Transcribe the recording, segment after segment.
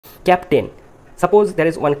Captain, suppose there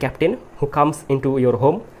is one captain who comes into your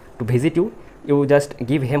home to visit you. You just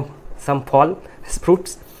give him some फल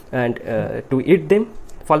fruits and to eat them.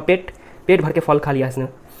 फल पेट भर के फल खा लिया इसने,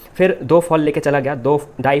 फिर 2 फल लेके चला गया, 2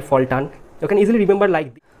 डाई फल turn. You can easily remember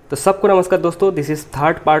like this. तो सबको नमस्कार दोस्तों, this is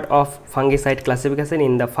third part of fungicide classification.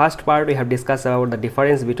 In the first part we have discuss about the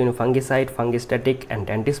difference between fungicide, फंगिस्टैटिक and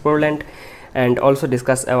एंटीस्पोरुलेंट, and also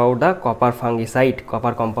discuss about the copper fungicide, copper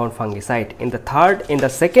compound fungicide. In the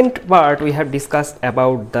second part we have discussed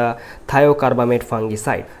about the thiocarbamate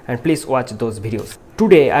fungicide, and please watch those videos.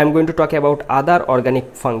 Today I am going to talk about other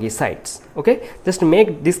organic fungicides. Okay, just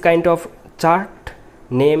make this kind of chart,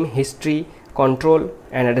 name, history, control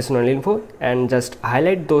and additional info, and just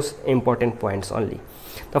highlight those important points only.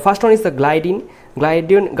 The first one is the gliodine.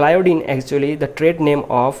 Gliodine actually the trade name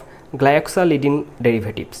of glyoxylidine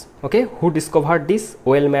derivatives. Okay, who discovered this?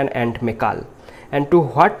 Wellman and Meckel. And to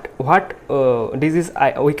what disease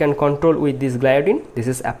we can control with this gliodine? This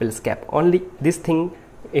is apple's cap. Only this thing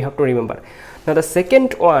you have to remember. Now the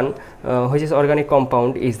second one which is organic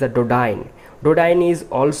compound is the Dodin. Dodin is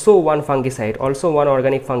also one fungicide, also one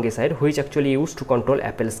organic fungicide which actually used to control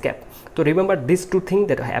apple's cap. So remember these two things,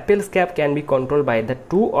 that apple's cap can be controlled by the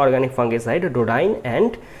 2 organic fungicide, Dodin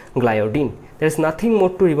and Gliodine. There is nothing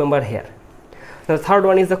more to remember here. Now the third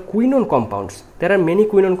one is the quinone compounds. There are many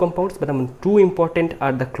quinone compounds, but the 2 important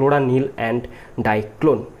are the chloranil and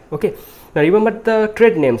diclone. Okay, now remember the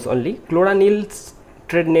trade names only. Chloranil's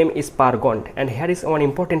trade name is Spargon, and here is one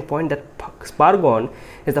important point, that Spargon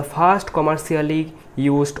is the first commercially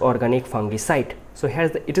used organic fungicide. So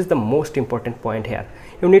here it is the most important point here.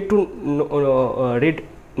 You need to read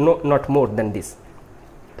not more than this.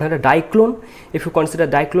 Now the diclone, if you consider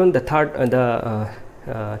diclone, the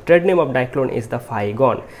trade name of diclone is the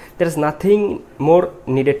Figon. There is nothing more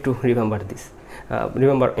needed to remember this.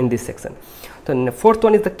 Remember in this section. So the fourth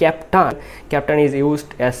one is the Captan. Captan is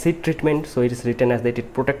used as seed treatment, so it is written as that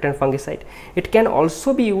it protectant fungicide. It can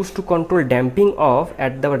also be used to control damping off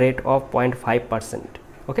at the rate of 0.5%.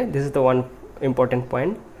 Okay, this is the one important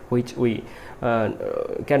point which we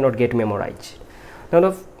cannot get memorized. Now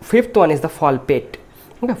the fifth one is the Falpate.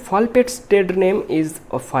 Okay, Falpate's trade name is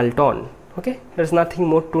Falton. Okay, there is nothing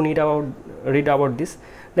more to read about this.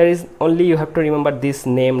 There is only you have to remember this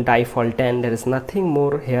name difaltan. There is nothing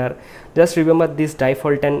more here. Just remember this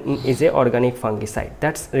difaltan is a organic fungicide.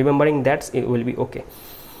 That's remembering that it will be okay.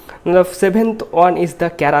 Now the seventh one is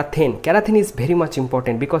the keratin. Keratin is very much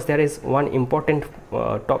important because there is one important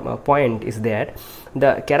point is that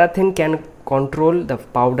the keratin can control the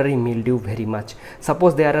powdery mildew very much.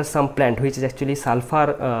 Suppose there are some plant which is actually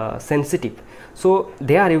sulfur sensitive, so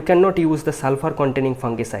there you cannot use the sulfur containing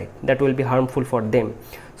fungicide, that will be harmful for them.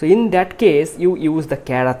 So in that case you use the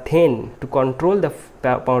keratin to control the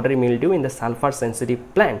powdery mildew in the sulfur sensitive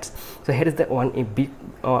plants. So here is the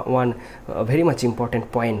one very much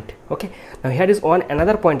important point. Okay, now here is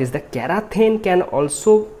another point is the keratin can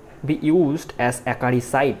also be used as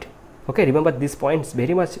acaricide. Okay, remember these points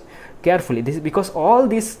very much carefully. This is because all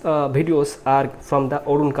these videos are from the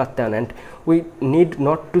Orun Kattan, and we need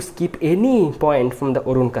not to skip any point from the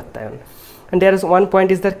Orun Kattan. And there is one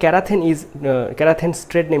point is that keratin's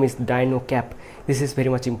trade name is dinocap. This is very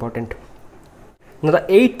much important. Now the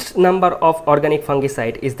 8th number of organic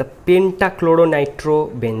fungicide is the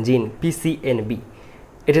pentachloronitrobenzene, PCNB.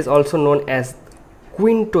 It is also known as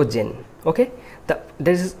quintogen. Okay,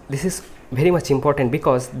 this is very much important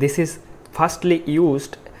because this is firstly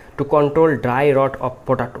used to control dry rot of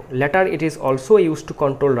potato. Later it is also used to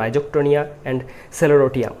control rhizoctonia and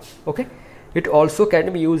sclerotium. Okay, it also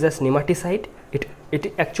can be used as nematicide.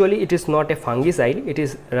 It actually it is not a fungicide, it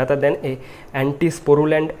is rather than a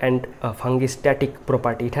antisporulent and fungistatic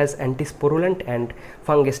property. It has antisporulent and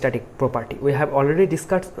fungistatic property. We have already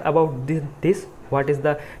discussed about this. What is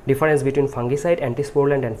the difference between fungicide,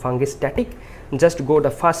 antisporulent and fungistatic? Just go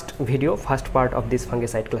the first part of this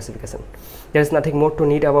fungicide classification. There is nothing more to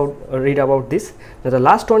read about this. Now the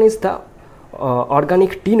last one is the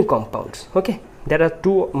organic tin compounds. Okay, there are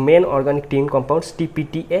 2 main organic tin compounds,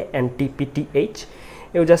 TPTA and TPTH.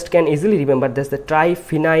 You just can easily remember this, the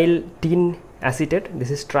triphenyl tin acetate.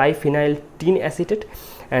 This is triphenyl tin acetate,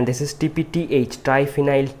 and this is TPTH,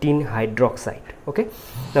 triphenyl tin hydroxide. Okay,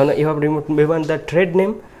 now you have remember the trade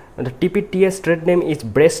name. The TPTS trade name is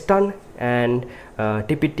Breston, and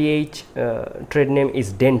TPTH trade name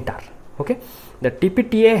is Dentar. Okay, the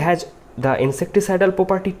TPTA has the insecticidal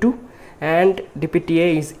property too, and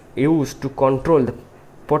TPTA is used to control the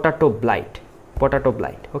potato blight.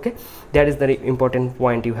 Okay, that is the important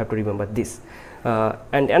point, you have to remember this.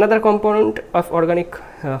 And another component of organic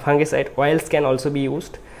fungicide, oils can also be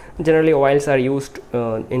used. Generally oils are used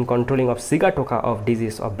in controlling of sigatoka of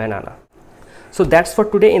disease of banana. So that's for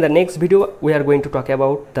today. In the next video we are going to talk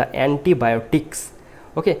about the antibiotics.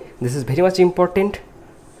 Okay, this is very much important,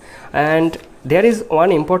 and there is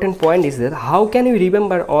one important point is that how can we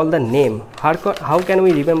remember all the name? How can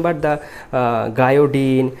we remember the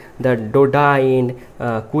Gliodine, the Dodin,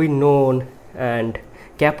 quinone and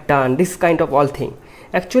keratin, this kind of all thing?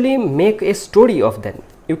 Actually make a story of them.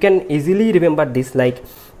 You can easily remember this, like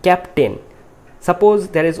captain. Suppose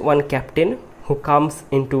there is one captain who comes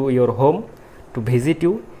into your home to visit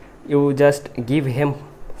you. You just give him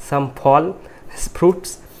some fall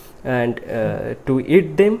fruits and to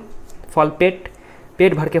eat them. फल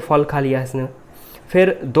पेट भर के फल खा लिया इसने, फिर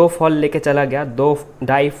 2 फल लेके चला गया, 2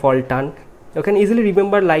 डाई फल ton. You can easily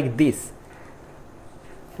remember like this.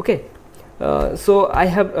 Okay, so I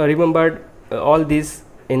have remembered all this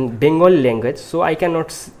in Bengali language, so I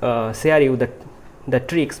cannot share you the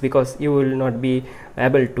tricks because you will not be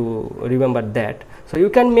able to remember that. So you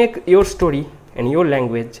can make your story in your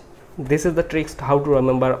language. This is the tricks how to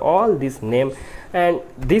remember all this name, and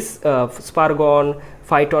this spargon,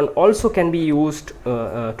 phyton also can be used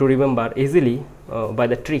to remember easily by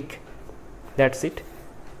the trick. That's it.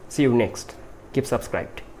 See you next. Keep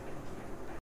subscribed.